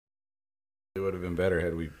It would have been better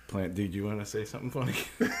had we planned. Did you want to say something funny?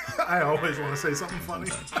 I always want to say something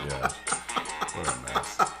funny. Yeah. What a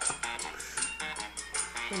mess.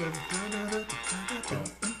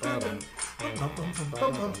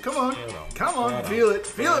 Come on, feel it,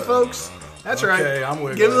 folks. That's right. Okay, I'm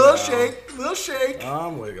wiggling. Give it a little now. shake,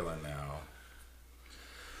 I'm wiggling now.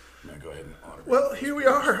 I'm gonna go ahead and autograph. Well, here we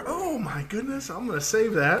are. Oh my goodness, I'm gonna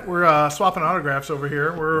save that. We're swapping autographs over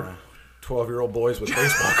here. We're 12-year-old boys with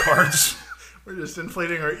baseball cards. we're just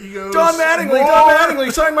inflating our egos. Don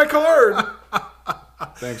Mattingly, sign my card.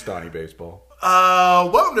 Thanks, Donnie Baseball.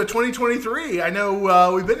 Welcome to 2023. I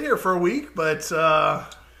know we've been here for a week, but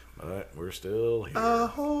we're still here. a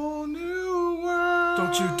whole new world.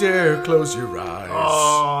 Don't you dare close your eyes.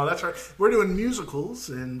 Oh, that's right. We're doing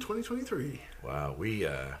musicals in 2023. Wow, we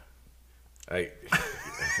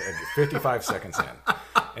 55 seconons in,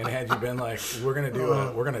 and had you been like, we're gonna do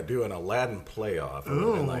an Aladdin playoff, I would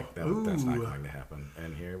have been like, that's not going to happen.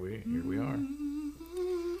 And here we are.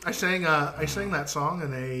 I sang that song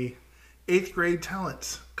in a 8th grade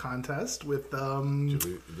talent contest with Did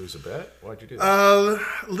you lose a bet? Why'd you do that?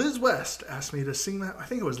 Liz West asked me to sing that. I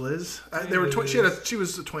think it was Liz. They were she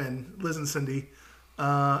was a twin, Liz and Cindy,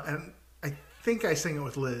 and I think I sang it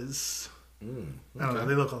with Liz. Okay. I don't know.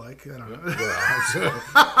 They look alike. I don't know.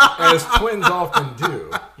 Well, as twins often do.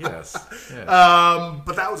 Yes.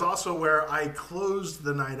 But that was also where I closed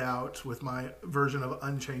the night out with my version of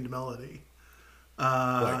Unchained Melody.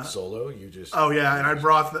 Like solo, you just. Oh yeah, and I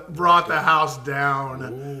brought the house down.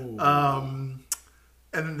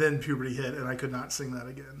 And then puberty hit, and I could not sing that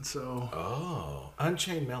again. So.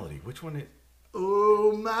 Unchained Melody. Which one?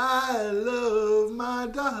 Oh my love, my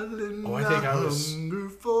darling. Oh, I think I was hungry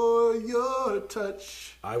for your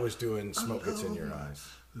touch. I was doing "Smoke Gets in Your Eyes"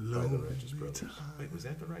 by the Righteous Brothers. Wait, was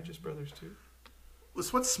that the Righteous Brothers too?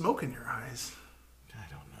 What's smoke in your eyes? I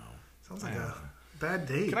don't know. Sounds like a bad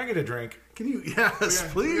date. Can I get a drink? Can you? Yes,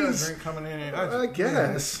 please. We got a drink coming in. I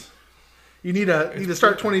guess. You need to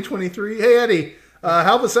start 2023. Hey Eddie,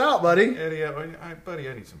 help us out, buddy. Eddie, buddy,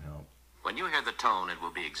 I need some help. When you hear the tone, it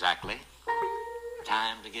will be exactly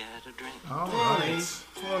time to get a drink. All right.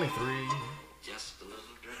 23. Just a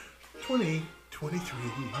little drink.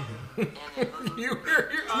 2023. Your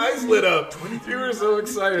eyes lit up. You were so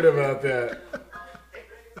excited about that.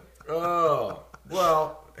 Oh,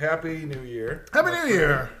 well, Happy New Year. Happy New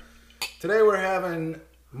Year. Today we're having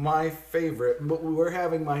my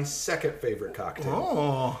second favorite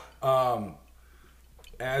cocktail. Oh.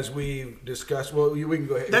 As we discussed, well, we can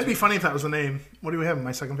go ahead. That'd be funny if that was the name. What do we have?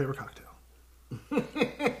 My second favorite cocktail.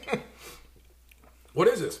 What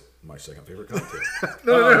is this? My second favorite cocktail.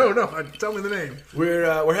 No. Tell me the name.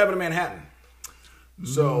 We're having a Manhattan.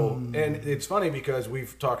 So, and it's funny because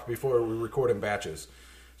we've talked before. We record in batches,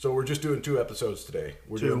 so we're just doing 2 episodes today.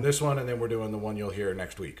 We're doing this one, and then we're doing the one you'll hear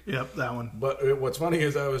next week. Yep, that one. But what's funny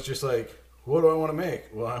is I was just like, what do I want to make?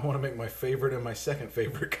 Well, I want to make my favorite and my second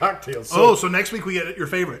favorite cocktail. So next week we get your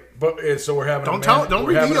favorite. But so we're having don't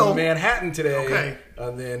we're having reveal. a Manhattan today. Okay.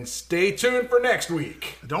 And then stay tuned for next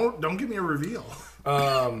week. Don't give me a reveal.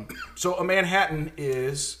 So a Manhattan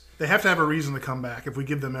is. They have to have a reason to come back. If we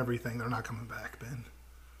give them everything, they're not coming back, Ben.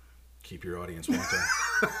 Keep your audience wanting.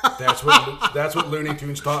 That's what Looney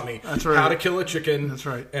Tunes taught me. That's right. How to kill a chicken. That's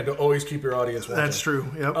right. And to always keep your audience wanting. That's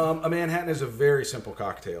true. Yep. A Manhattan is a very simple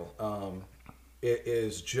cocktail. It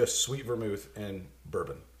is just sweet vermouth and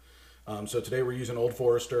bourbon. So today we're using Old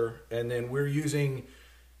Forester, and then we're using.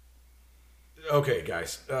 Okay,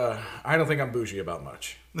 guys, I don't think I'm bougie about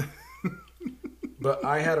much, but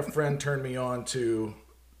I had a friend turn me on to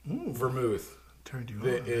vermouth. Turned you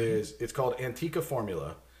on. It's called Antica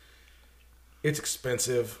Formula. It's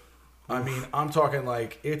expensive. I mean, I'm talking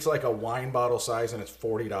like it's like a wine bottle size, and it's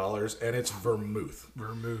 $40, and it's vermouth.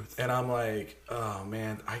 And I'm like, oh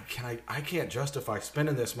man, I can't justify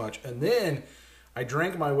spending this much. And then I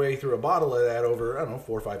drank my way through a bottle of that over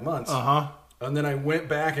 4 or 5 months. And then I went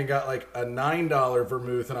back and got like a $9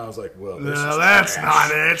 vermouth, and I was like, well, that's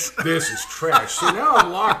not it. This is trash. So now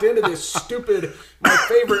I'm locked into this stupid, my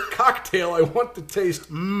favorite cocktail. I want to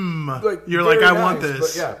taste. You're like, I want this.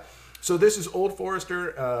 But yeah. So this is Old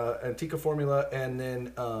Forester, Antica Formula, and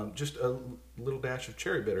then just a little dash of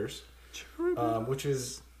cherry bitters, which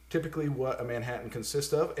is typically what a Manhattan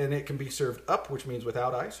consists of. And it can be served up, which means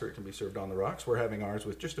without ice, or it can be served on the rocks. We're having ours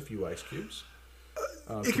with just a few ice cubes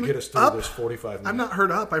to get us through this 45 minutes. I've not heard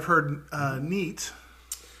up. I've heard neat.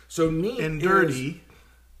 So neat and dirty.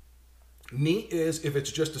 Neat is if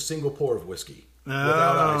it's just a single pour of whiskey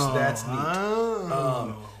without ice. That's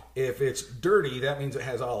neat. If it's dirty, that means it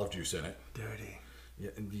has olive juice in it. Dirty. Yeah,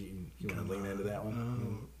 you want to lean into that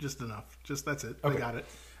one? Just enough. Just that's it. Okay. I got it.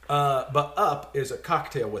 But Up is a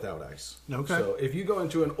cocktail without ice. Okay. So if you go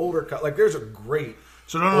into an older like there's a great.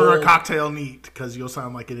 So don't order a cocktail neat because you'll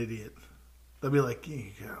sound like an idiot. They'll be like,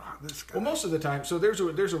 yeah, this guy. Well, most of the time, so there's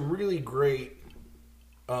a really great.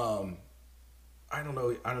 I don't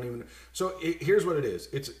know. I don't even. So here's what it is.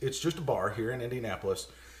 It's just a bar here in Indianapolis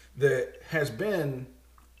that has been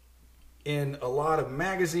in a lot of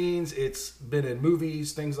magazines. It's been in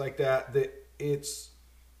movies, things like that.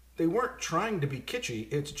 They weren't trying to be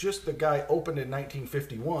kitschy. It's just the guy opened in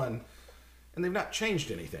 1951, and they've not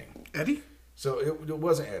changed anything. Eddie? So it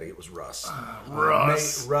wasn't Eddie. It was Russ.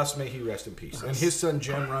 Russ. Russ, may he rest in peace. And his son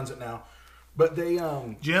Jim runs it now. But they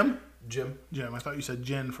Jim. Jim. I thought you said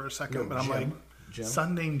Jen for a second, No, but I'm Jim. like, Jim.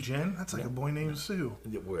 son named Jen? That's like a boy named Sue.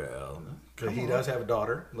 Well, but he does have a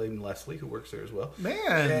daughter named Leslie who works there as well.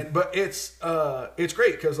 Man. But it's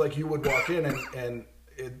great because like you would walk in and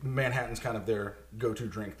Manhattan's kind of their go-to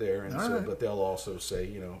drink there, and All right. but they'll also say,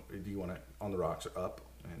 do you want it on the rocks or up?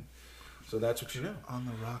 And so that's what you know. On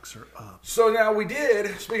the rocks or up. So now we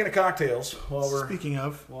did. Speaking of cocktails, while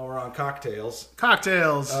we're on cocktails,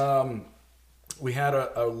 we had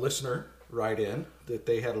a listener write in that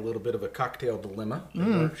they had a little bit of a cocktail dilemma. They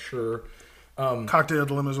weren't sure. Cocktail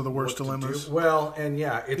dilemmas are the worst what to dilemmas. do. Well, and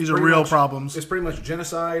yeah, These are real problems. It's pretty much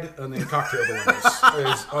genocide and then cocktail dilemmas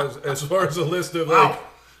as far as a list of like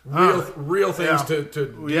real things to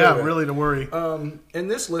deal with. Really to worry. And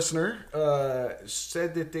this listener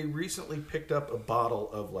said that they recently picked up a bottle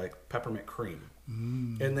of like peppermint cream,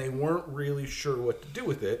 and they weren't really sure what to do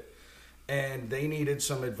with it, and they needed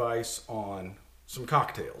some advice on some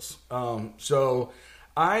cocktails. So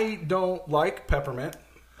I don't like peppermint.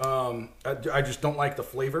 I just don't like the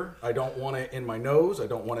flavor. I don't want it in my nose. I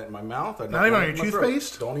don't want it in my mouth. I don't Not even want on it your in my throat.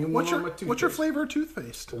 toothpaste? Don't even want it on my toothpaste. What's your flavor of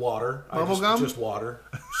toothpaste? Water. Bubblegum? Just water.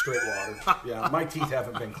 Straight water. Yeah, my teeth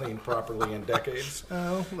haven't been cleaned properly in decades.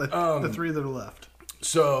 Oh, the three that are left.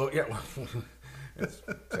 So, yeah. That's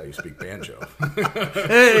how you speak banjo.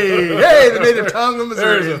 Hey, the native tongue of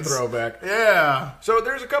Missouri. There's a throwback. Yeah. So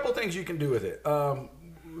there's a couple things you can do with it.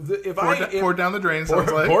 Pour it down the drain,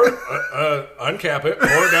 sounds like. Uncap it,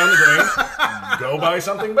 pour it down the drain, go buy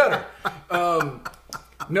something better.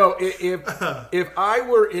 No, if I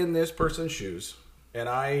were in this person's shoes, and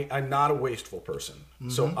I'm not a wasteful person,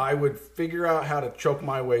 so I would figure out how to choke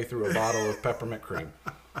my way through a bottle of peppermint cream.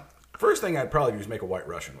 First thing I'd probably do is make a White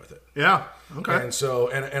Russian with it. Yeah. Okay. And so,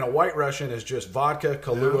 and a White Russian is just vodka,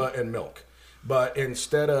 Kahlua, and milk. But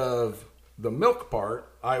instead of the milk part,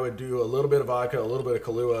 I would do a little bit of vodka, a little bit of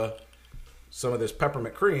Kahlua, some of this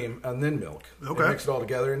peppermint cream, and then milk. Okay. And mix it all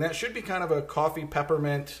together, and that should be kind of a coffee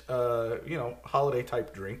peppermint, holiday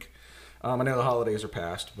type drink. I know the holidays are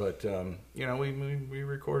past, but we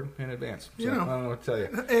record in advance. So I don't know what to tell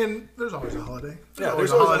you. And there's always a holiday.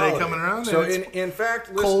 There's a holiday coming around. So in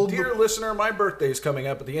fact, dear listener, my birthday's coming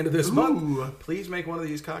up at the end of this month. Please make one of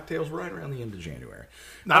these cocktails right around the end of January.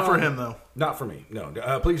 Not for him though. Not for me. No.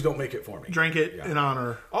 Please don't make it for me. Drink it in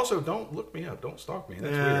honor. Also, don't look me up. Don't stalk me.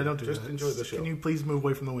 That's Yeah, weird. don't do Just that. enjoy the show. Can you please move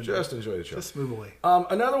away from the window? Just enjoy the show. Just move away.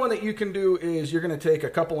 Another one that you can do is you're going to take a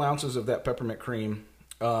couple ounces of that peppermint cream.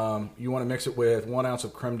 You want to mix it with 1 ounce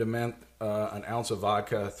of creme de menthe, an ounce of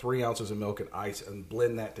vodka, 3 ounces of milk and ice, and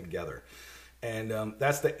blend that together. And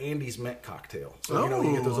that's the Andes Mint cocktail. So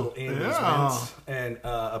you get those little Andes Mints. And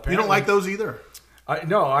apparently You don't like those either?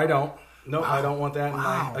 No, I don't. No, I don't want that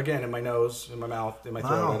in my nose, in my mouth, in my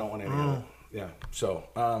throat. I don't want any of it. Yeah. So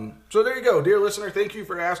there you go, dear listener. Thank you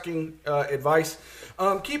for asking advice.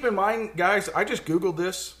 Keep in mind, guys, I just Googled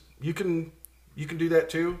this. You can do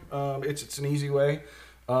that too. It's an easy way.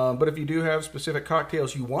 But if you do have specific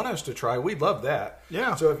cocktails you want us to try, we'd love that.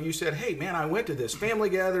 Yeah. So if you said, hey, man, I went to this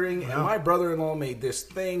family gathering and my brother-in-law made this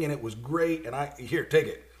thing and it was great and here, take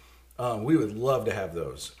it. We would love to have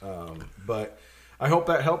those. But I hope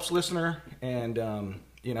that helps, listener. And,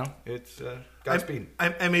 it's Godspeed.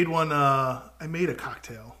 I made one. I made a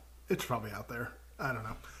cocktail. It's probably out there. I don't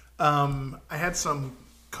know. I had some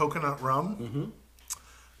coconut rum. Mm-hmm.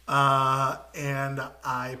 And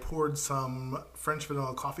I poured some French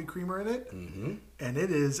vanilla coffee creamer in it, and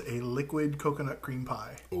it is a liquid coconut cream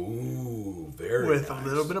pie. Ooh, very with nice. A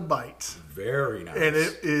little bit of bite. Very nice. And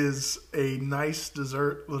it is a nice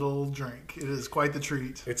dessert little drink. It is quite the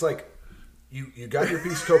treat. It's like you got your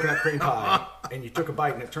piece of coconut cream pie, and you took a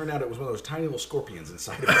bite, and it turned out it was one of those tiny little scorpions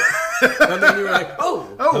inside of it. And then you were like,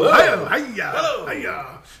 hello.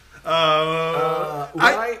 Hiya.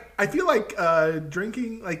 I feel like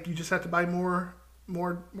drinking, like you just have to buy more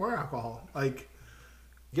alcohol. Like,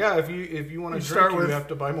 yeah, if you want to start drink, with you have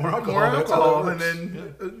to buy more alcohol. More That's how alcohol, that and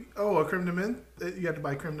works. then a creme de menthe. You have to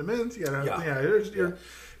buy creme de menthe. You gotta,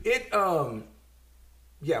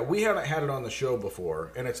 yeah, we haven't had it on the show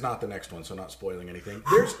before, and it's not the next one, so not spoiling anything.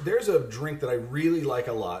 There's a drink that I really like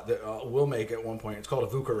a lot that we'll make at one point. It's called a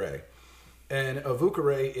Vucare. And a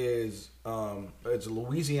Vucare is it's a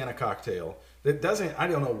Louisiana cocktail that doesn't, I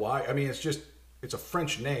don't know why. I mean, it's a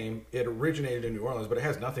French name. It originated in New Orleans, but it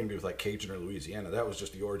has nothing to do with like Cajun or Louisiana. That was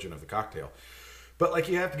just the origin of the cocktail. But like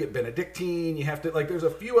you have to get Benedictine, you have to like there's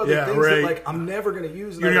a few other things that like I'm never going to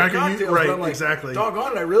use in other cocktails. But I'm like, exactly.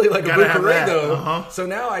 Doggone it, I really like a Vucare though. So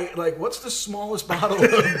now I like, what's the smallest bottle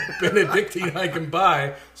of Benedictine I can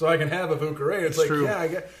buy so I can have a Vucare? It's like, true. yeah, I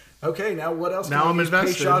get. Okay, now what else? Now can I'm use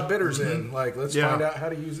invested. Peychaud bitters in? Like, let's find out how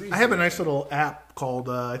to use these. I have a nice little app called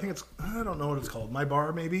I don't know what it's called, My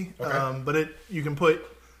Bar maybe. Okay. But you can put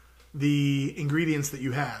the ingredients that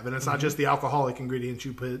you have, and it's not just the alcoholic ingredients.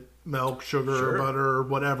 You put milk, sugar, butter, or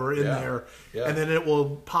whatever in there, and then it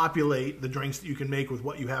will populate the drinks that you can make with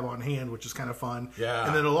what you have on hand, which is kind of fun. Yeah.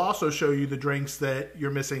 And then it'll also show you the drinks that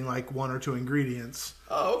you're missing, like 1 or 2 ingredients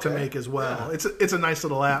to make as well. Yeah. It's a nice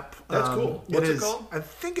little app. That's cool. What's it called? I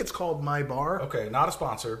think it's called My Bar. Okay, not a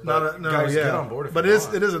sponsor. But guys, get on board if but you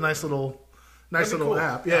want. It is a nice little cool.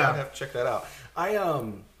 app. Yeah, I'd have to check that out.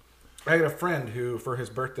 I had a friend who, for his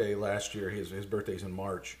birthday last year, his birthday's in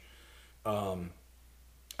March.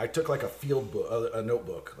 I took like a field book, a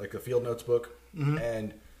notebook, like a field notes book,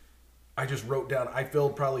 and I just wrote down. I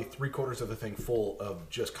filled probably 3/4 of the thing full of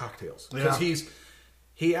just cocktails because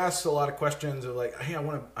he asks a lot of questions of like, hey, I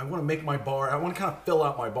want to make my bar. I want to kind of fill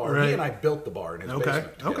out my bar. Right. He and I built the bar in his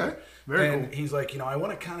basement together. Okay, very cool. He's like, I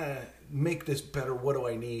want to kind of make this better. What do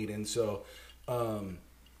I need? And so,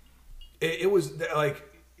 it was like.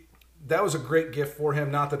 That was a great gift for him.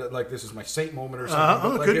 Not that like this is my saint moment or something.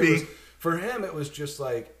 But like, could be. For him, it was just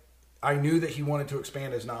like I knew that he wanted to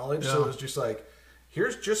expand his knowledge, so it was just like,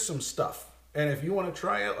 here's just some stuff, and if you want to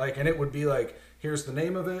try it, like, and it would be like, here's the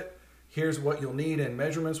name of it, here's what you'll need in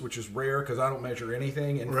measurements, which is rare because I don't measure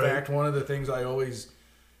anything. In fact, one of the things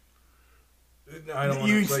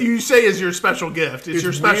you say is your special gift. It's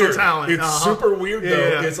your special weird. talent. It's super weird, though.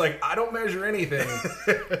 Yeah. It's like, I don't measure anything,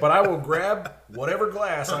 but I will grab whatever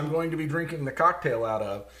glass I'm going to be drinking the cocktail out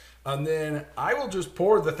of, and then I will just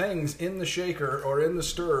pour the things in the shaker or in the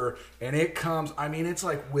stirrer, and it comes, I mean, it's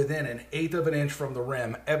like within 1/8 of an inch from the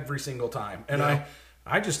rim every single time. And I'm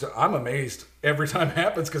amazed every time it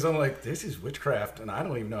happens because I'm like, this is witchcraft, and I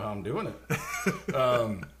don't even know how I'm doing it.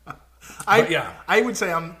 I would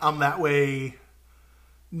say I'm that way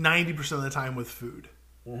 90% of the time with food.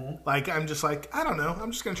 Mm-hmm. Like, I'm just like, I don't know.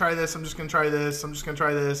 I'm just going to try this. I'm just going to try this. I'm just going to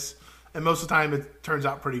try this. And most of the time, it turns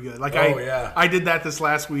out pretty good. Like, I did that this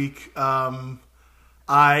last week. We were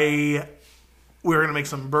going to make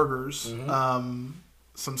some burgers,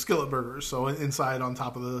 some skillet burgers. So inside on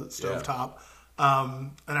top of the stovetop.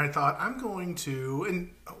 And I thought, I'm going to, and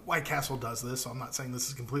White Castle does this, so I'm not saying this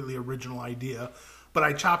is a completely original idea, but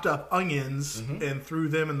I chopped up onions and threw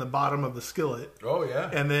them in the bottom of the skillet. Oh, yeah.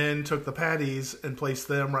 And then took the patties and placed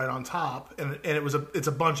them right on top. And it's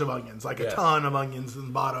a bunch of onions, like a ton of onions in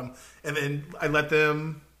the bottom. And then I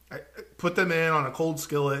put them in on a cold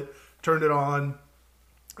skillet, turned it on,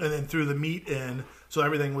 and then threw the meat in. So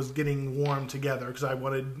everything was getting warm together because I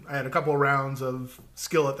had a couple of rounds of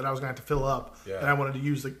skillet that I was going to have to fill up. Yeah. And I wanted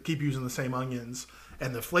to keep using the same onions.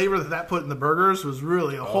 And the flavor that put in the burgers was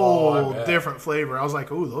really a whole different flavor. I was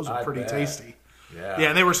like, "Ooh, those are pretty tasty." Yeah,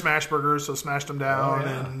 and they were smash burgers, so smashed them down,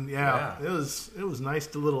 and it was nice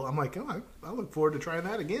to little. I'm like, oh, I look forward to trying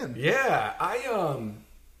that again. Yeah,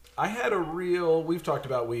 I had a real. We've talked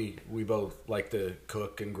about we both like to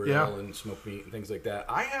cook and grill and smoke meat and things like that.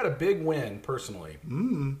 I had a big win personally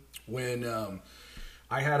when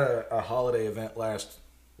I had a holiday event last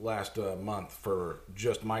month for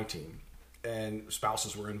just my team. And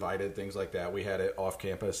spouses were invited, things like that. We had it off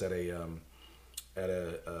campus at a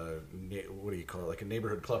what do you call it, like a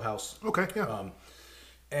neighborhood clubhouse. Okay, yeah.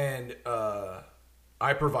 And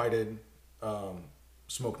I provided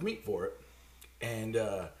smoked meat for it. And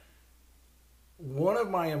one of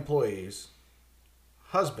my employees'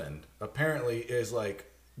 husband apparently is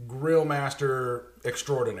like grill master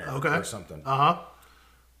extraordinaire or something.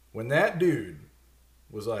 When that dude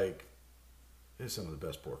was like, this is some of the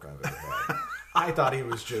best pork I've ever had. I thought he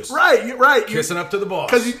was just kissing up to the boss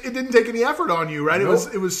because it didn't take any effort on you, right? Nope.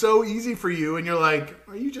 It was so easy for you, and you're like,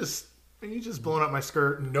 are you just blowing up my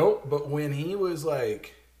skirt? Nope. But when he was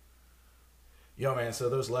like, yo, man, so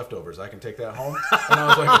those leftovers, I can take that home? And I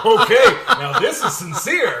was like, okay, now this is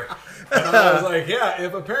sincere. And I was like, yeah,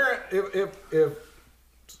 if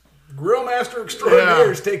Grill Master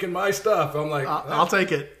Extraordinaire is taking my stuff, I'm like, I'll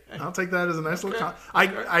take it. I'll take that as a nice little. I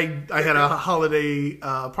had a holiday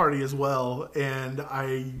party as well, and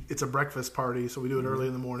it's a breakfast party, so we do it early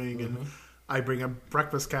in the morning, and I bring a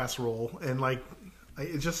breakfast casserole, and like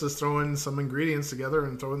it's just throwing some ingredients together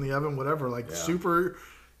and throw in the oven, whatever. Like super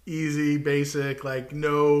easy, basic. Like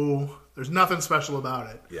there's nothing special about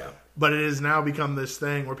it. Yeah. But it has now become this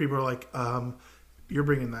thing where people are like, "You're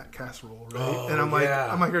bringing that casserole, right?" Oh, and I'm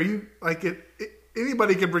like, "Are you like it?"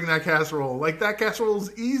 Anybody can bring that casserole. Like, that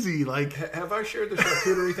casserole's easy. Like, have I shared the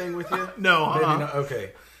charcuterie thing with you? No. Maybe not.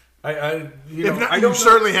 Okay. If not, you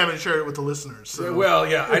certainly haven't shared it with the listeners. So. Well,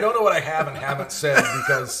 yeah. I don't know what I have and haven't said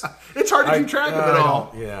because... it's hard to keep track of it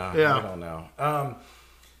all. Yeah. I don't know.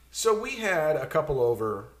 So we had a couple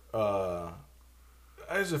over... it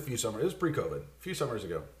was a few summers. It was pre-COVID. A few summers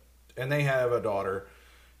ago. And they have a daughter.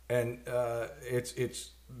 And the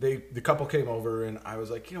couple came over and I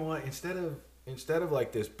was like, you know what? Instead of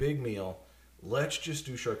like this big meal, let's just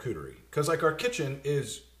do charcuterie. Because like our kitchen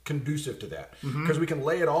is conducive to that. Because we can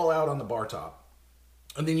lay it all out on the bar top.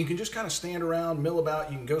 And then you can just kind of stand around, mill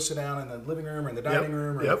about. You can go sit down in the living room or in the dining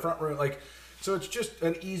room or in the front room. So it's just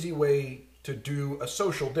an easy way to do a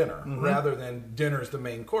social dinner rather than dinner's the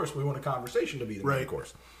main course. We want a conversation to be the main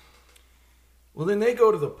course. Well, then they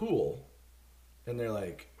go to the pool and they're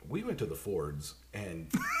like, we went to the Fords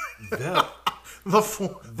and that... The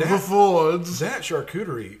Fords. That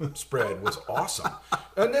charcuterie spread was awesome.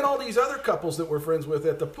 And then all these other couples that we're friends with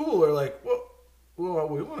at the pool are like, well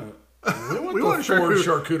we want the Ford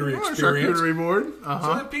charcuterie experience. Charcuterie board.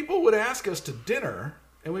 So then people would ask us to dinner,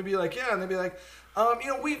 and we'd be like, yeah. And they'd be like,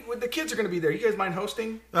 the kids are going to be there. You guys mind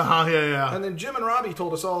hosting? Yeah. And then Jim and Robbie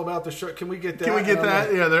told us all about the show. Can we get that? Can we get that?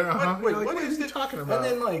 Like, yeah, they're. Wait, like, what is you talking about?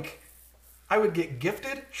 And then I would get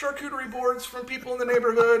gifted charcuterie boards from people in the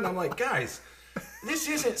neighborhood, and I'm like, guys, this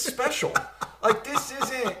isn't special. Like this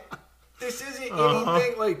isn't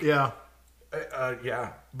anything like. Yeah.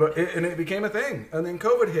 But it became a thing, and then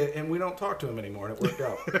COVID hit, and we don't talk to him anymore, and it worked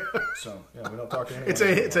out. So we don't talk to anyone.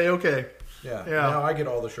 It's okay. Yeah. Now I get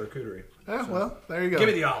all the charcuterie. Yeah. So. Well, there you go. Give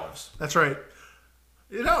me the olives. That's right.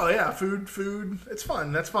 Food. It's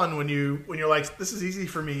fun. That's fun when you're like, this is easy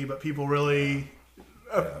for me, but people really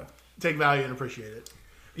take value and appreciate it.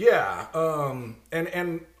 Yeah.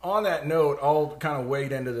 And on that note, I'll kind of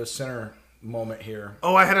wade into the center moment here.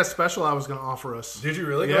 Oh, I had a special I was going to offer us. Did you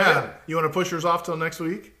really? Yeah. You want to push yours off till next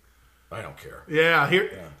week? I don't care. Yeah.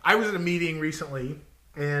 I was at a meeting recently,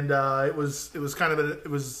 and it was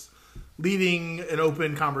leading an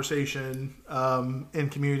open conversation in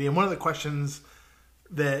community, and one of the questions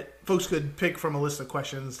that folks could pick from a list of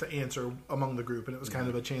questions to answer among the group, and it was kind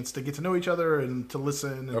of a chance to get to know each other and to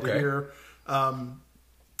listen and to hear.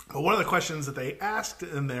 But one of the questions that they asked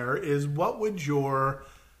in there is, what would your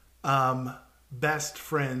best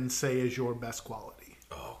friend say is your best quality?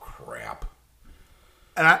 Oh, crap.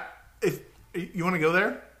 And if you want to go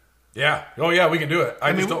there? Yeah. Oh, yeah, we can do it.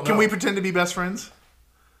 I just don't know. Can we pretend to be best friends?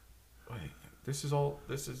 Wait, this isn't...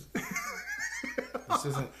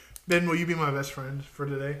 Ben, will you be my best friend for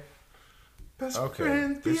today? Best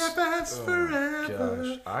friend, BFFs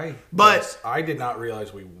forever. Gosh. I did not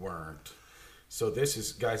realize we weren't. So this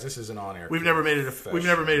is an on-air. We've never made it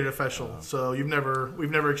official. So we've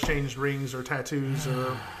never exchanged rings or tattoos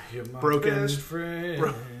or broken. Best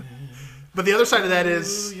friend. But the other side of that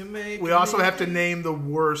is we also have to name the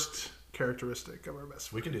worst characteristic of our best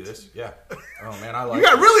friend. We can do this. Yeah. Oh man, I like. You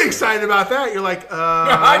got really excited about that. You're like,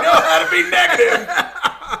 I know how to be negative.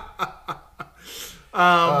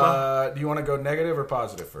 Do you want to go negative or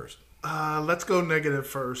positive first? Let's go negative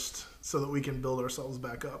first, so that we can build ourselves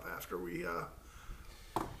back up after we.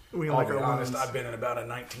 I'll be honest, I've been in about a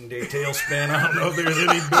 19-day tailspin. I don't know if there's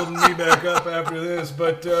any building me back up after this,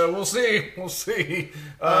 but we'll see. We'll see.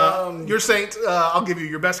 You're saying, I'll give you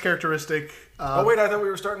your best characteristic. Oh, wait, I thought we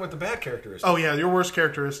were starting with the bad characteristic. Oh, yeah, your worst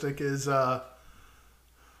characteristic is... this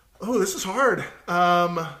is hard.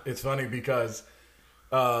 It's funny because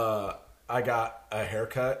I got a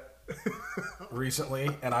haircut recently,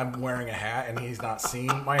 and I'm wearing a hat, and he's not seen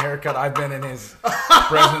my haircut. I've been in his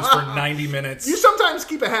presence for 90 minutes. You sometimes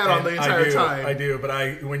keep a hat on the entire time. I do,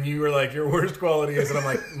 but when you were like, your worst quality is, and I'm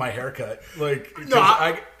like, my haircut. Like, no,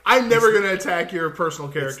 I'm never going to attack your personal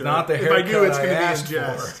character. It's not the haircut. If I do, it's going to be in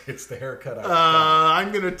jest. It's the haircut.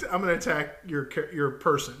 I'm gonna attack your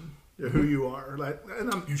person, who you are.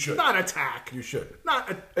 You should not attack. You should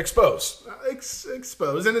not expose.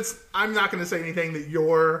 Expose, and I'm not going to say anything that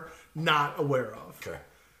you're not aware of. Okay.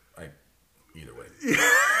 Either way.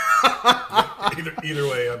 Either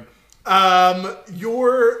way,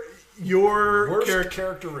 your worst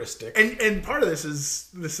characteristic. And part of this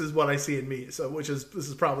is what I see in me. So this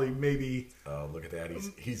is probably maybe. Oh, look at that!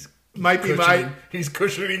 He's might be he's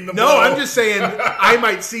cushioning the. No, blow. I'm just saying I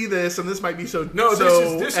might see this, and this might be so. No,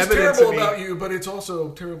 so this is terrible about you, but it's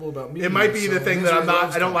also terrible about me. It might be so the thing that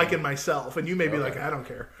I don't like it. in myself, and you may be like, I don't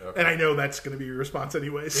care, and I know that's going to be your response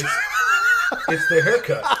anyways. It's the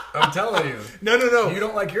haircut. I'm telling you. No. You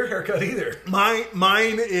don't like your haircut either.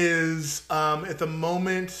 Mine is at the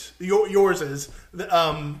moment. Yours is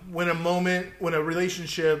when a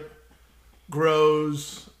relationship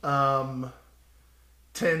grows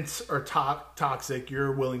tense or toxic,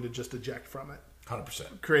 you're willing to just eject from it.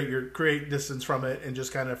 100%. Create distance from it and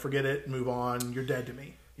just kind of forget it, move on. You're dead to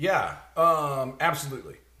me. Yeah.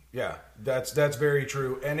 Absolutely. Yeah. That's very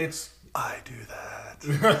true, and it's. I do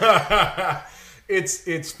that.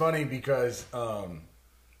 It's funny because I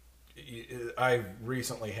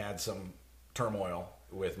recently had some turmoil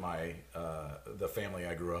with the family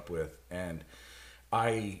I grew up with, and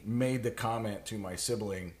I made the comment to my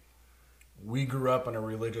sibling, we grew up in a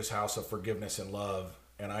religious house of forgiveness and love,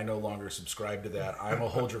 and I no longer subscribe to that. I'm a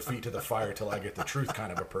hold your feet to the fire till I get the truth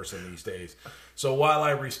kind of a person these days. So while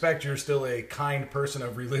I respect you're still a kind person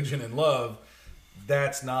of religion and love,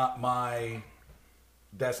 that's not my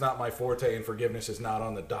forte, and forgiveness is not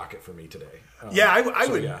on the docket for me today. I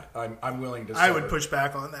would. Yeah, I'm willing to. I would push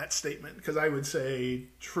back on that statement because I would say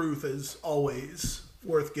truth is always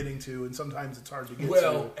worth getting to, and sometimes it's hard to get to.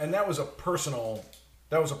 Well, and that was a personal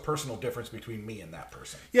difference between me and that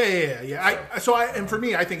person. Yeah. And for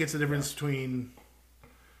me, I think it's the difference between.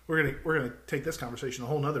 We're gonna take this conversation a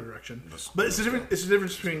whole nother direction, but it's the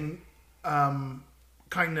difference between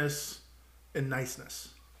kindness and niceness.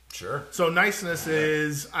 Sure. So niceness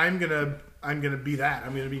is I'm gonna be that.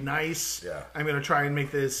 I'm gonna be nice. Yeah. I'm gonna try and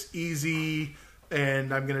make this easy,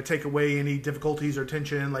 and I'm gonna take away any difficulties or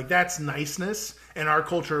tension. Like that's niceness, and our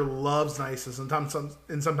culture loves niceness. And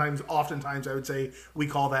sometimes, oftentimes, I would say we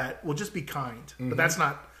call that just be kind. Mm-hmm. But that's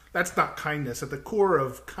not kindness. At the core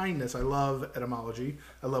of kindness, I love etymology.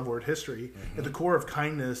 I love word history. Mm-hmm. At the core of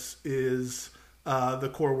kindness is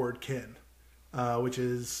the core word kin. Which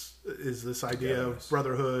is this idea of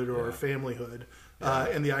brotherhood or familyhood.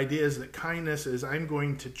 And the idea is that kindness is I'm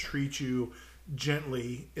going to treat you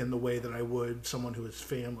gently in the way that I would someone who is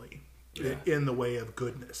family, in the way of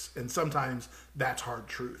goodness. And sometimes that's hard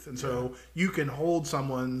truth. And so you can hold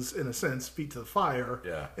someone's, in a sense, feet to the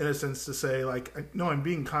fire, in a sense to say, like, no, I'm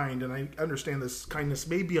being kind, and I understand this kindness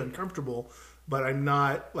may be uncomfortable, but I'm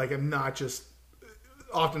not just...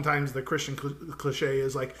 Oftentimes the Christian cliche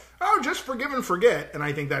is like, oh, just forgive and forget. And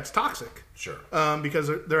I think that's toxic. Sure.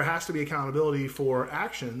 Because there has to be accountability for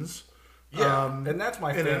actions. Yeah. And that's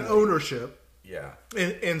my and an ownership. Yeah.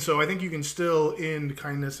 And so I think you can still, in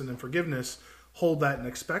kindness and in forgiveness, hold that and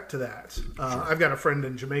expect to that. Sure. I've got a friend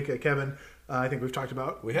in Jamaica, Kevin. I think we've talked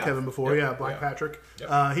about Kevin before. Yep. Yeah, Black Patrick.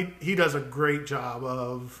 Yep. He does a great job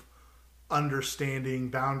of understanding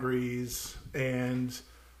boundaries and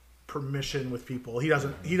permission with people. He does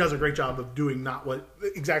a great job of doing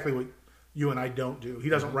exactly what you and I don't do. He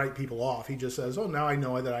doesn't write people off. He just says, "Oh, now I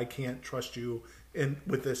know that I can't trust you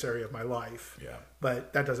with this area of my life." Yeah.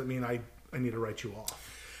 But that doesn't mean I need to write you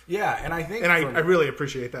off. Yeah, and I think, and I really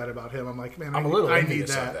appreciate that about him. I'm like, man, I need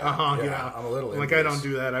that. Yeah, I'm a little. Like, I don't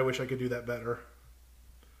do that. I wish I could do that better.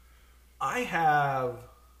 I have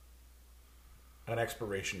an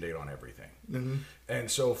expiration date on everything. Mm-hmm. And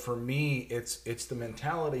so for me, it's the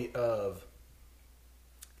mentality of,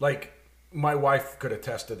 like, my wife could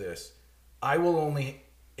attest to this. I will only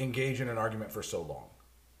engage in an argument for so long,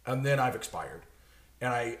 and then I've expired,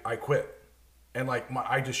 and I quit, and like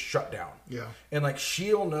I just shut down. Yeah. And like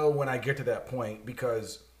she'll know when I get to that point,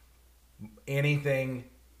 because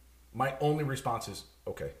my only response is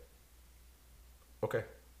okay,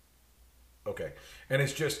 and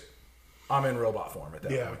it's just. I'm in robot form at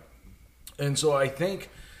that point. And so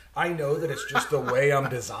I know that it's just the way I'm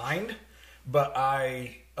designed, but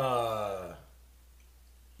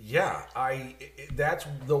that's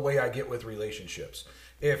the way I get with relationships.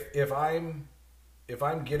 If I'm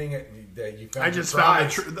getting it, that you found. I just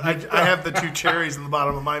found I have the 2 cherries in the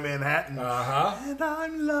bottom of my Manhattan, and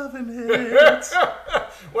I'm loving it.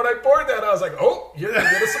 When I poured that, I was like, "Oh, you're gonna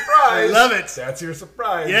get a surprise!" I love it. That's your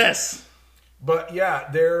surprise. Yes. But yeah,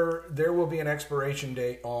 there will be an expiration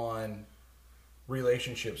date on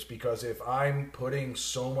relationships, because if I'm putting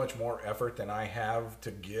so much more effort than I have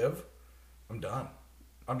to give, I'm done.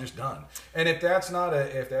 I'm just done. And if that's not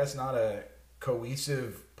a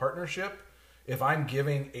cohesive partnership, if I'm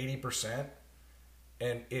giving 80%,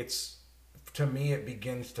 and to me it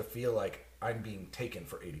begins to feel like I'm being taken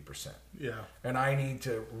for 80%. Yeah. And I need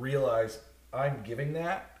to realize I'm giving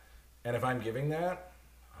that, and if I'm giving that,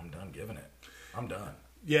 I'm done giving it. I'm done.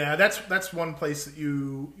 Yeah, that's one place that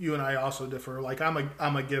you and I also differ. Like I'm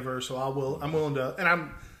a giver, so I'm willing to, and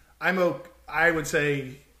I would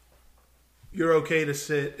say you're okay to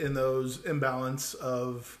sit in those imbalance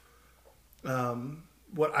of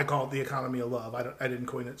what I call the economy of love. I didn't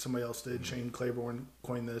coin it; somebody else did. Shane Claiborne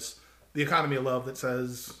coined this. The economy of love that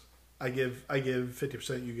says I give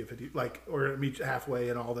 50%, you give 50, like, or meet halfway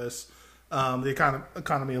and all this. The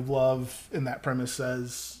economy of love in that premise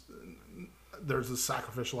says there's a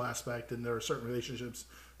sacrificial aspect, and there are certain relationships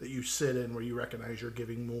that you sit in where you recognize you're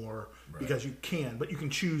giving more because you can, but you can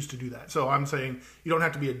choose to do that. So I'm saying you don't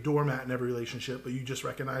have to be a doormat in every relationship, but you just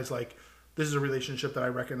recognize, like, this is a relationship that I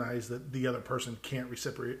recognize that the other person can't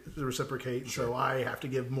reciprocate. Sure. So I have to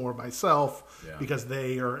give more myself because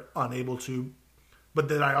they are unable to. But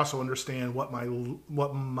then I also understand what the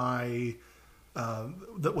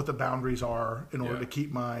boundaries are in order to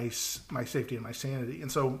keep my safety and my sanity. And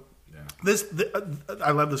so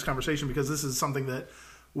I love this conversation because this is something that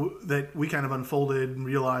we kind of unfolded and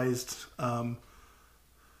realized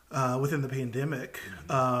within the pandemic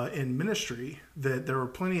in ministry, that there were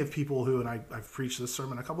plenty of people who, and I've preached this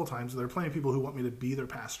sermon a couple of times, there are plenty of people who want me to be their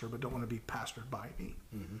pastor but don't want to be pastored by me,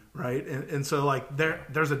 right? And so, like,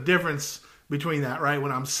 there's a difference between that, right?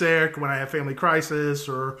 When I'm sick, when I have family crisis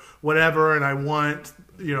or whatever, and I want,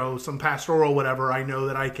 some pastoral whatever, I know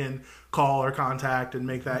that I can call or contact and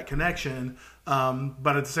make that connection.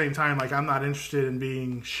 But at the same time, like, I'm not interested in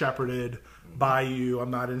being shepherded by you.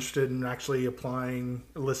 I'm not interested in actually applying,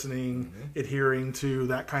 listening, adhering to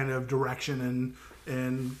that kind of direction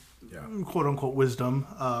and quote unquote wisdom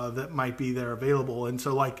that might be there available. And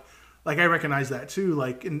so, like I recognize that too.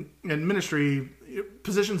 Like in ministry,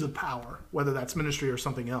 positions of power, whether that's ministry or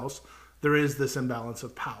something else, there is this imbalance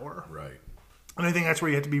of power. Right. And I think that's where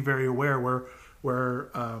you have to be very aware where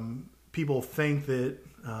people think that,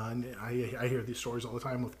 and I hear these stories all the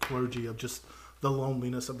time with clergy of just the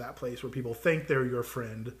loneliness of that place where people think they're your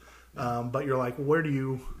friend, but you're like, where do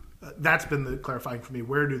you? That's been the clarifying for me.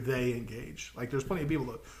 Where do they engage? Like, there's plenty of people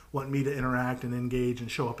that want me to interact and engage and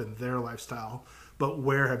show up in their lifestyle, but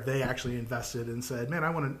where have they actually invested and said, man,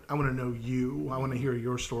 I want to know you. I want to hear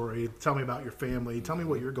your story. Tell me about your family. Tell me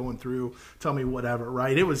what you're going through. Tell me whatever.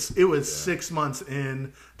 Right? It was 6 months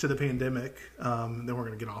into the pandemic. Then we're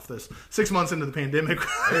going to get off this. 6 months into the pandemic,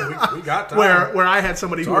 hey, we got time. where I had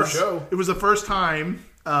somebody who our show. It was the first time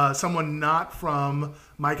someone not from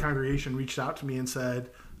my congregation reached out to me and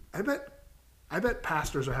said, I bet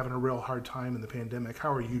pastors are having a real hard time in the pandemic.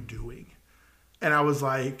 How are you doing? And I was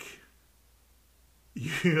like,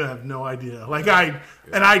 you have no idea. Like I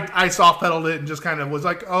soft pedaled it and just kind of was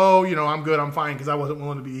like, oh, I'm good, I'm fine, because I wasn't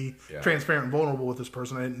willing to be transparent and vulnerable with this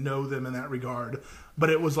person. I didn't know them in that regard. But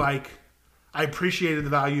it was like, I appreciated the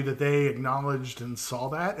value that they acknowledged and saw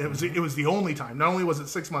that. And it was the only time. Not only was it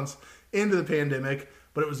 6 months into the pandemic,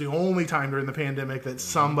 but it was the only time during the pandemic that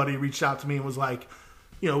somebody reached out to me and was like,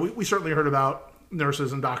 we certainly heard about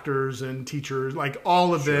nurses and doctors and teachers, like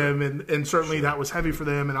all of them, and certainly that was heavy for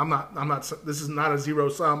them. And I'm not. This is not a zero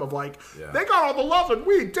sum of like they got all the love and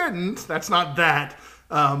we didn't. That's not that.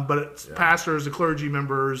 But it's pastors, the clergy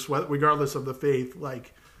members, regardless of the faith,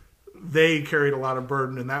 like they carried a lot of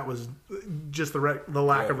burden, and that was just the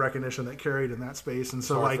lack of recognition that carried in that space. And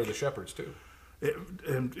so, hard like, for the shepherds too. It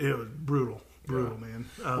was brutal, man.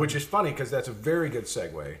 Which is funny because that's a very good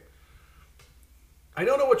segue. I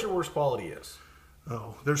don't know what your worst quality is.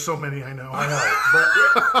 Oh, there's so many I know. I know,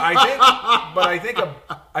 but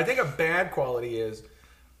I think a bad quality is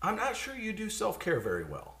I'm not sure you do self-care very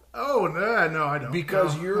well. Oh no, I don't.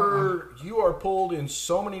 Because you are pulled in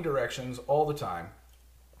so many directions all the time,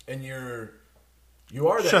 and you are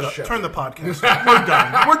that. Shut up! Shepherd. Turn the podcast off. We're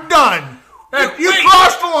done. We're done. You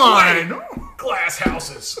crossed the line. Glass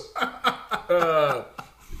houses.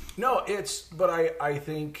 No, but I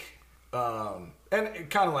think, and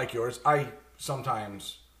kind of like yours, I've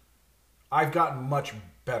gotten much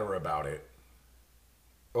better about it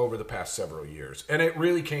over the past several years. And it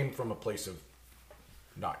really came from a place of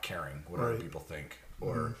not caring what other people think.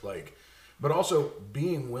 Or but also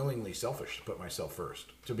being willingly selfish to put myself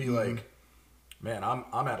first. To be like, man,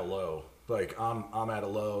 I'm at a low. Like I'm at a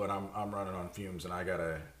low and I'm running on fumes and I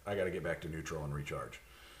gotta get back to neutral and recharge.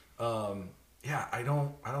 I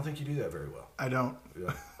don't think you do that very well. I don't.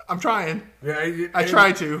 Yeah. I'm trying. Yeah, I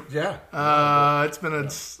try to. Yeah.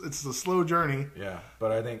 It's a slow journey. Yeah,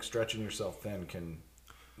 but I think stretching yourself thin can,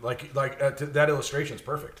 that illustration is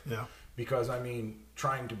perfect. Yeah. Because I mean,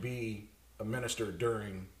 trying to be a minister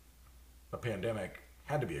during a pandemic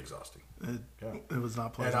had to be exhausting. It was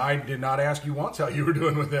not pleasant. And I did not ask you once how you were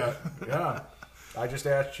doing with that. Yeah. I just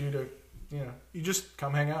asked you to, you just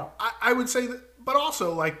come hang out. I would say that, but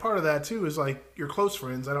also like part of that too is like your close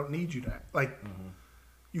friends. I don't need you to like.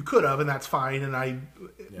 You could have, and that's fine. And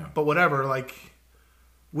but whatever. Like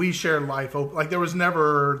we shared life. Like there was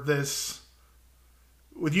never this.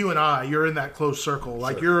 With you and I, you're in that close circle.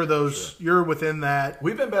 Like you're you're within that.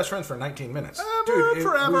 We've been best friends for 19 minutes. Dude,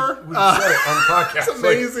 forever. We said it on the podcast. It's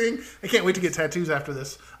amazing. I can't wait to get tattoos after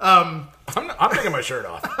this. I'm taking my shirt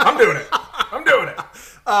off. I'm doing it.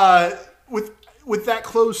 With that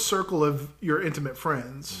close circle of your intimate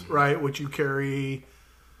friends, right, which you carry,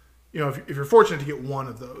 if you're fortunate to get one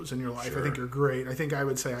of those in your life, I think you're great. I think I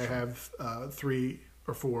would say I have 3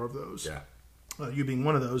 or 4 of those. Yeah. You being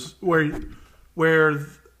one of those, where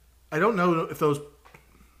I don't know if those,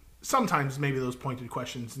 sometimes maybe those pointed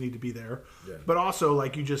questions need to be there, but also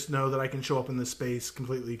like you just know that I can show up in this space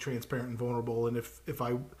completely transparent and vulnerable, and if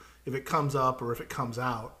it comes up or if it comes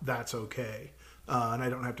out, that's okay. And I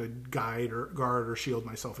don't have to guard or shield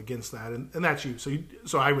myself against that, and that's you.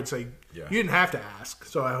 So I would say you didn't have to ask.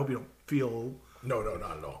 So I hope you don't feel no,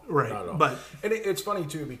 not at all. Right, not at all. But it's funny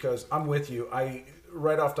too because I'm with you. I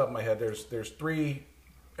right off the top of my head, there's 3.5,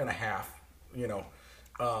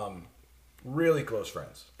 really close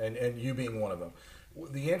friends, and you being one of them.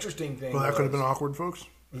 The interesting thing. Well, that could have been awkward, folks.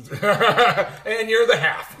 And you're the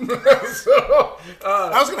half. So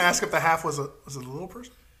I was going to ask if the half was a little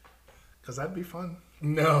person. Because that'd be fun.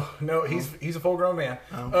 No, he's a full grown man.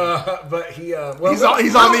 But he he's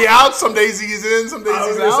on the out. Some days he's in, some days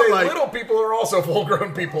he's out. Little people are also full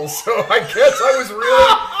grown people, so I guess I was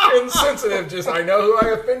really insensitive. I know who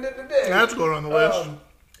I offended today. That's going on the list.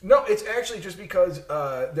 No, it's actually just because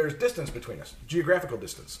there's distance between us, geographical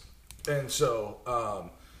distance, and so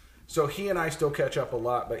he and I still catch up a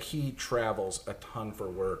lot, but he travels a ton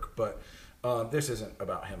for work. But this isn't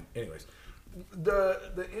about him, anyways.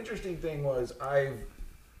 The interesting thing was I've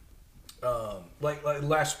like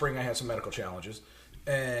last spring I had some medical challenges,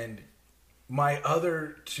 and my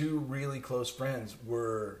other 2 really close friends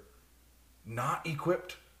were not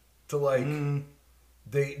equipped to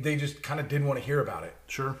they just kind of didn't want to hear about it.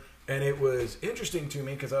 Sure. And it was interesting to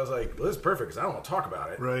me because I was like, well, this is perfect because I don't want to talk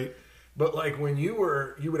about it. Right. But like when you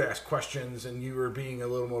would ask questions and you were being a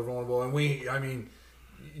little more vulnerable, and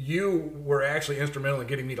you were actually instrumental in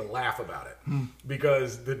getting me to laugh about it.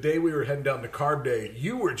 Because the day we were heading down to Carb Day,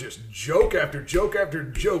 you were just joke after joke after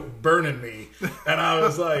joke burning me. And I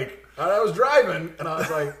was like, I was driving and I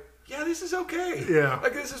was like, yeah, this is okay. Yeah.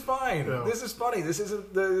 Like, this is fine. Yeah. This is funny. This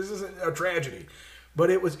isn't a tragedy. But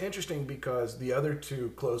it was interesting because the other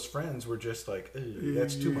 2 close friends were just like,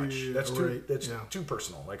 that's too much. That's too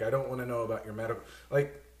personal. Like, I don't want to know about your medical.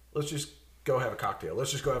 Like, let's just go have a cocktail. Let's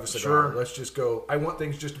just go have a cigar. Sure. Let's just go. I want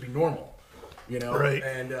things just to be normal, Right.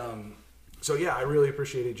 And so yeah, I really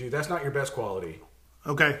appreciated you. That's not your best quality.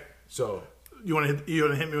 Okay. So you want to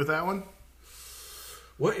hit me with that one?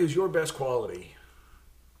 What is your best quality?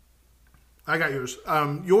 I got yours.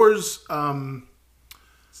 Yours.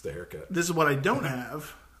 It's the haircut. This is what I don't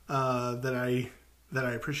have that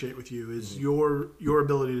I appreciate with you is your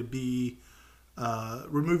ability to be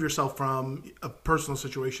remove yourself from a personal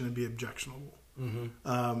situation and be objectionable.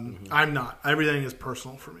 I'm not. Everything is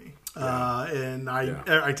personal for me, and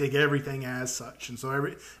I take everything as such, and so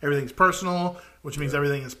everything's personal, which means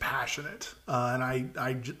everything is passionate, and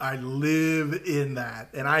I live in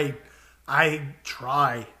that, and I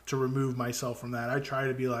try to remove myself from that. I try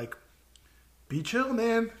to be like, be chill,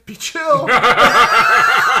 man. Be chill. All the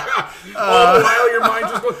while your mind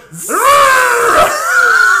just goes.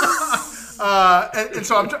 And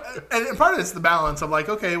so and part of it's the balance of like,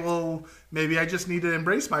 okay, well, maybe I just need to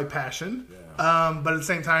embrace my passion. Yeah. But at the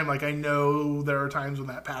same time, like I know there are times when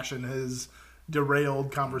that passion has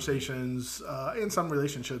derailed conversations in some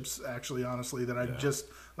relationships, actually, honestly, that I just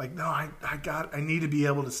like, no, I need to be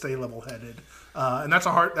able to stay level headed. And that's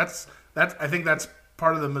I think that's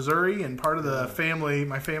part of the Missouri and part of the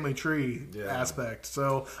my family tree aspect.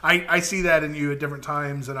 So I see that in you at different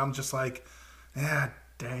times, and I'm just like,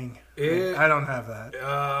 dang, I don't have that.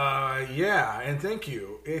 And thank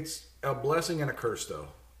you. It's a blessing and a curse, though.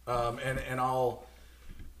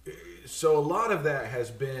 So a lot of that has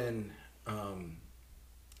been,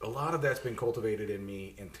 that's been cultivated in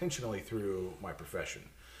me intentionally through my profession.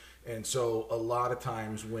 And so a lot of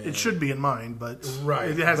times when it should be in mine, but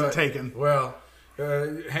it hasn't taken. Well,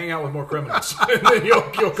 hang out with more criminals, and then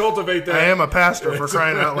you'll cultivate that. I am a pastor, for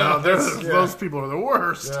crying out loud. Those people are the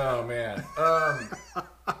worst. Oh man.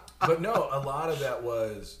 But no, a lot of that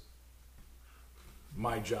was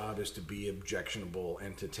my job is to be objectionable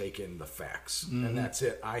and to take in the facts. And that's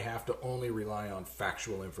it. I have to only rely on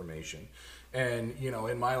factual information. And, you know,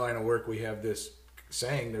 in my line of work, we have this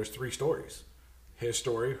saying, there's 3 stories. His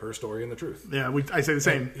story, her story, and the truth. Yeah, I say the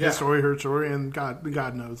same. And, yeah. His story, her story, and God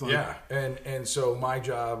knows. Like, yeah, and so my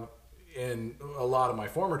job in a lot of my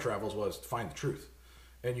former travels was to find the truth.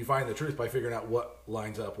 And you find the truth by figuring out what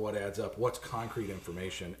lines up, what adds up, what's concrete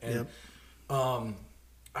information. And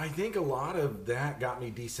I think a lot of that got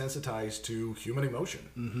me desensitized to human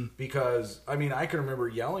emotion. Because, I mean, I can remember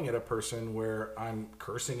yelling at a person where I'm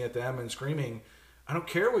cursing at them and screaming, I don't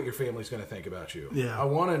care what your family's going to think about you. Yeah. I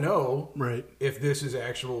want to know right. if this is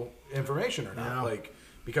actual information or not. Yeah. Like,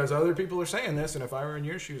 because other people are saying this, and if I were in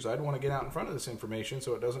your shoes, I'd want to get out in front of this information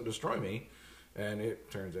so it doesn't destroy me. And it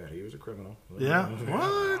turns out he was a criminal. Yeah.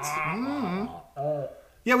 What?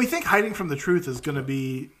 Yeah, we think hiding from the truth is going to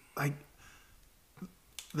be like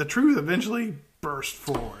the truth eventually burst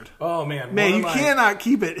forward. Oh man, you cannot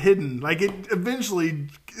keep it hidden. Like it eventually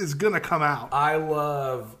is going to come out. I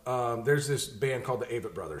love. There's this band called the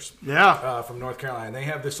Avett Brothers. Yeah, from North Carolina. And they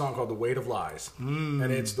have this song called "The Weight of Lies," and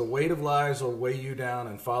it's the weight of lies will weigh you down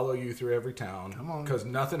and follow you through every town. Come on, because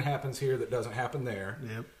nothing happens here that doesn't happen there.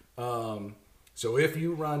 Yep. So if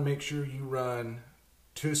you run, make sure you run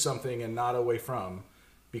to something and not away from,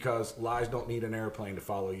 because lies don't need an airplane to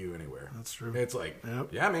follow you anywhere. That's true. It's like,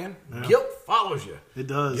 Yep. yeah, man, Yep. guilt follows you. It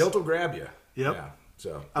does. Guilt will grab you. Yep. Yeah.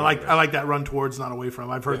 So I like that run towards, not away from.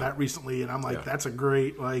 I've heard Yeah. that recently, and I'm like, Yeah. that's a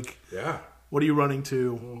great like. Yeah. What are you running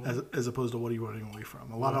to, as opposed to what are you running away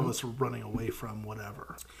from? A lot of us are running away from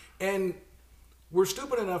whatever. And we're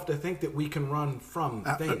stupid enough to think that we can run from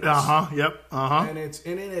things. Yep. And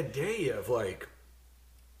in a day of like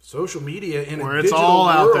social media in Where a it's digital all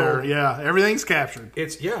out world, there. Yeah, everything's captured.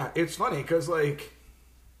 It's funny because like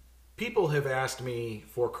people have asked me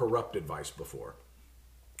for corrupt advice before.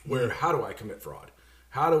 Where how do I commit fraud?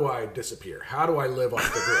 How do I disappear? How do I live off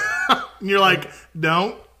the grid? And you're like,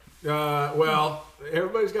 don't. Well,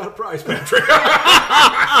 everybody's got a price, Patrick.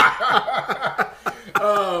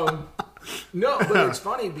 No, but it's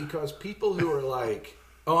funny because people who are like,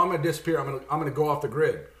 "Oh, I'm gonna disappear. I'm gonna go off the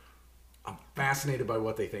grid." I'm fascinated by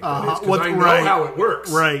what they think that is because I know how it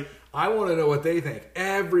works. Right. I want to know what they think.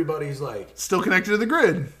 Everybody's like, still connected to the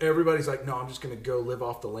grid. Everybody's like, no, I'm just gonna go live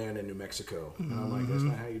off the land in New Mexico. And I'm like, that's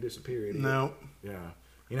not how you disappear, idiot. No. Yeah.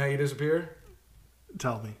 You know how you disappear?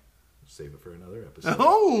 Tell me. Save it for another episode.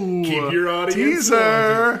 Oh, keep your audience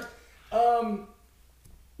teaser.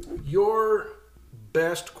 Your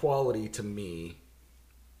best quality to me.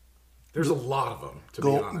 There's a lot of them. To be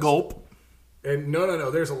honest. Gulp. And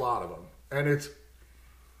no. There's a lot of them, and it's.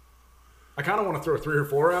 I kind of want to throw 3 or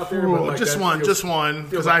 4 out there, but like just one,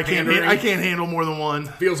 because like I can't handle more than one.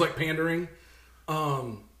 Feels like pandering.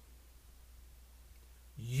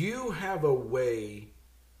 You have a way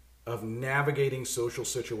of navigating social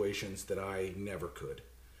situations that I never could.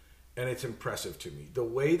 And it's impressive to me. The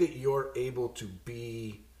way that you're able to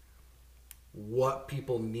be what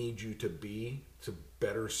people need you to be to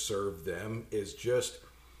better serve them is just,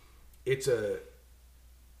 it's a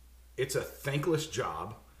thankless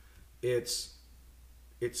job. It's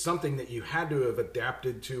something that you had to have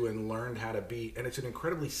adapted to and learned how to be. And it's an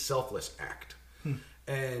incredibly selfless act.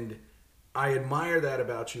 And I admire that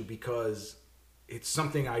about you because it's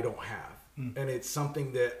something I don't have. And it's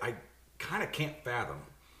something that I kind of can't fathom.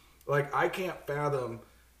 Like, I can't fathom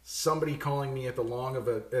somebody calling me at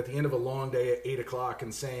the end of a long day at 8 o'clock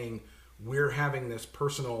and saying, we're having this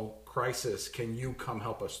personal crisis. Can you come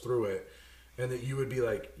help us through it? And that you would be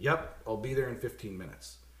like, yep, I'll be there in 15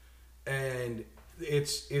 minutes. And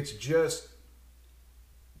it's just,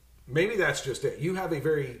 maybe that's just it. You have a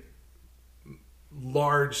very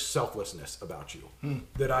large selflessness about you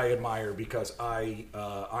that I admire because I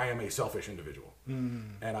am a selfish individual,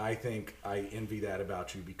 and I think I envy that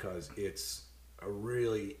about you because it's a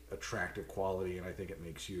really attractive quality, and I think it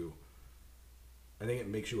makes you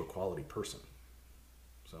a quality person.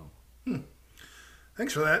 So,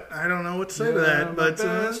 thanks for that. I don't know what to say to that, but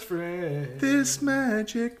best friend. This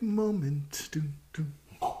magic moment. Dun, dun.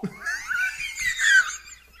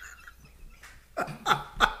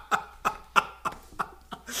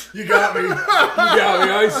 You got me.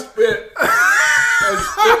 I spit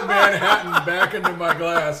Manhattan back into my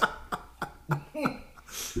glass.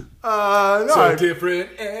 So different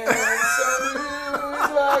and so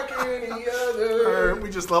new like any other. We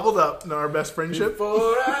just leveled up in our best friendship.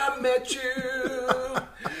 Before I met you,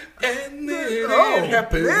 and then it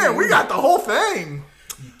happened. Man, we got the whole thing.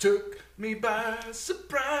 You took me by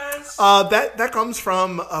surprise. That comes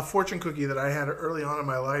from a fortune cookie that I had early on in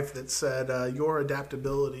my life that said, your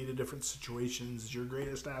adaptability to different situations is your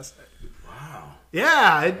greatest asset. Wow.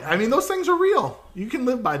 Yeah, I mean, those things are real. You can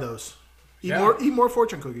live by those. Eat more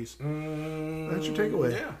fortune cookies. That's your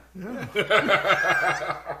takeaway. Yeah.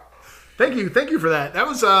 Thank you for that. That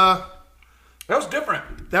was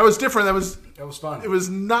different. That was different. That was fun. It was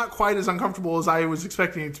not quite as uncomfortable as I was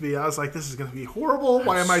expecting it to be. I was like, this is going to be horrible.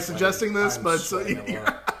 Why am I suggesting this?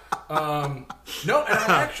 No, and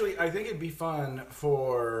I think it'd be fun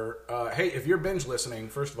for, hey, if you're binge listening,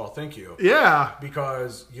 first of all, thank you. Yeah.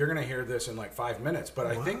 Because you're going to hear this in like 5 minutes. But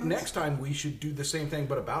I think next time we should do the same thing,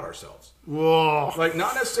 but about ourselves. Whoa. Like,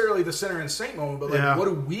 not necessarily the sinner and saint moment, but like, what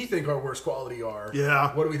do we think our worst quality are?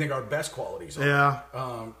 Yeah. What do we think our best qualities are? Yeah.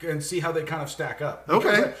 And see how they kind of stack up.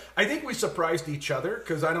 Okay. I think we surprised each other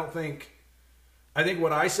because I think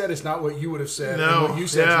what I said is not what you would have said. No, and what you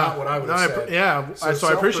said is not what I would have said. So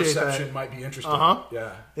I appreciate that. Self-perception might be interesting.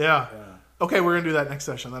 Yeah. Okay, we're going to do that next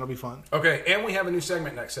session. That'll be fun. Okay, and we have a new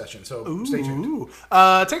segment next session, so stay tuned.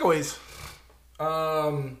 Takeaways.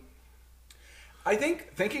 I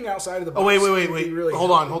think thinking outside of the box. Oh, wait. Really hold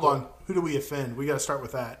on. Who do we offend? We got to start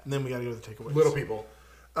with that, and then we got to go to the takeaways. Little people.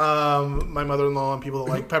 My mother-in-law and people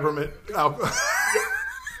that like peppermint.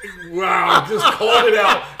 Wow, just called it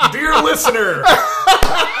out. Dear listener.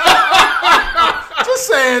 Just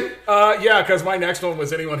saying. Yeah, because my next one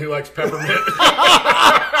was anyone who likes peppermint.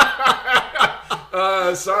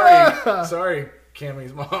 Sorry,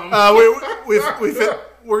 Cammy's mom.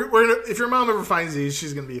 We're gonna, if your mom ever finds these,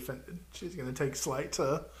 she's gonna be offended. She's gonna take slight.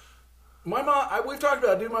 My mom, we've talked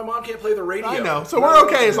about, dude, my mom can't play the radio. I know, so we're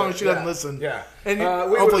okay as long as she doesn't listen. Yeah, and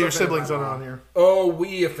hopefully your siblings aren't on here. Oh,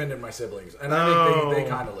 we offended my siblings, and I think they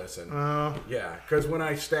kind of listen. Yeah, because when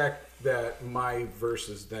I stacked that my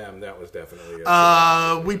versus them, that was definitely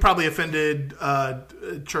we probably offended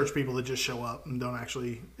church people that just show up and don't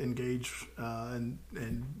actually engage and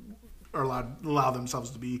are allow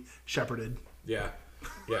themselves to be shepherded. Yeah,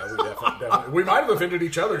 we definitely. We might have offended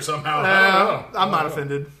each other somehow. I don't know. I'm not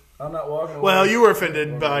offended. I'm not walking away. Well, you were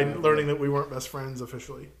offended by learning that we weren't best friends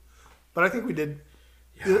officially. But I think we did.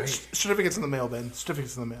 Yeah, certificates in the mail, Ben.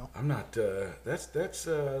 Certificates in the mail. I'm not, I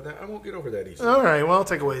won't get over that easily. All right, well,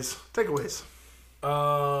 takeaways.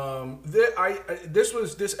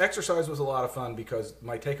 This exercise was a lot of fun because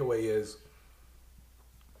my takeaway is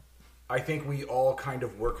I think we all kind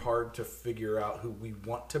of work hard to figure out who we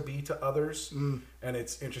want to be to others. And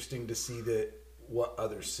it's interesting to see what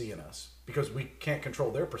others see in us. Because we can't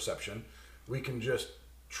control their perception. We can just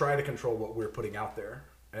try to control what we're putting out there.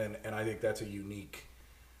 And I think that's a unique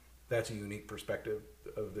perspective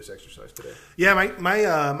of this exercise today. Yeah, my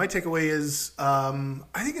takeaway is I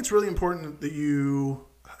think it's really important that you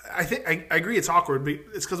I agree it's awkward, but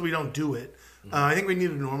it's because we don't do it. I think we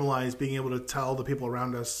need to normalize being able to tell the people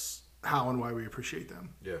around us how and why we appreciate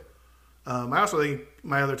them. Yeah. I also think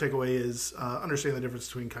my other takeaway is understand the difference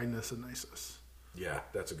between kindness and niceness. Yeah,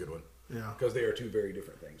 that's a good one. Yeah, because they are two very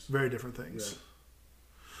different things. Very different things.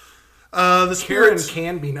 Yeah. Karen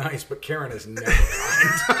can be nice, but Karen is never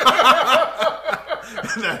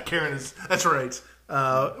kind. Karen is. That's right.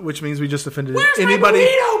 Which means we just offended anybody.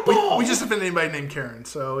 We just offended anybody named Karen.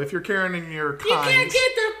 So if you're Karen and you're kind, you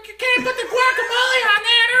can't put the guacamole on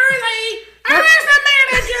that early. I was the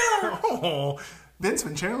manager. Oh, Ben's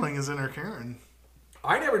been channeling his inner Karen.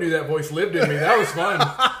 I never knew that voice lived in me. That was fun.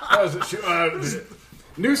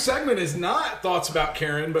 New segment is not thoughts about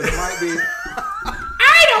Karen, but it might be.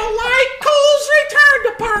 I don't like Cole's return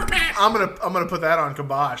department. I'm gonna put that on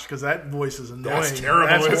kibosh because that voice is annoying. That's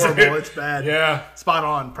terrible. That's horrible. It's bad. Yeah, spot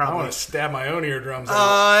on. Probably. I want to stab my own eardrums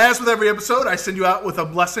out. As with every episode, I send you out with a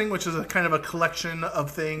blessing, which is a kind of a collection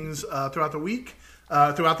of things throughout the week,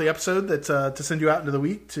 throughout the episode that to send you out into the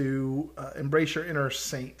week to embrace your inner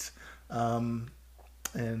saint.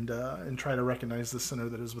 And try to recognize the sinner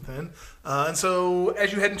that is within. And so,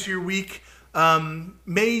 as you head into your week,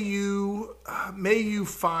 may you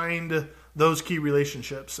find those key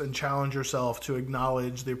relationships and challenge yourself to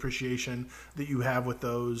acknowledge the appreciation that you have with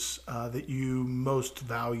those that you most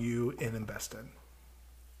value and invest in.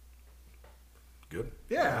 Good.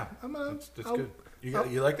 Yeah, that's good.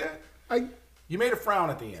 You like that? You made a frown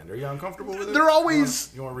at the end. Are you uncomfortable with it? They're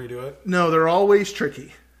always. You want to redo it? No, they're always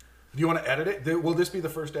tricky. Do you want to edit it? Will this be the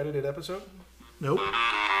first edited episode? Nope.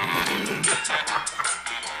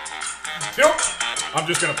 Nope. I'm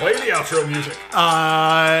just going to play the outro music.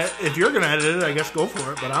 If you're going to edit it, I guess go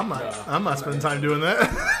for it. But I'm not. I'm not spending time doing that.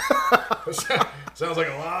 Sounds like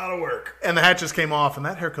a lot of work. And the hat just came off, and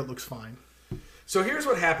that haircut looks fine. So here's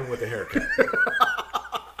what happened with the haircut.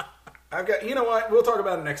 You know what? We'll talk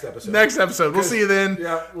about it next episode. Next episode. We'll see you then.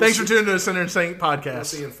 Yeah, Thanks for tuning to the Sinner and Saint podcast. We'll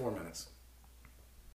see you in 4 minutes.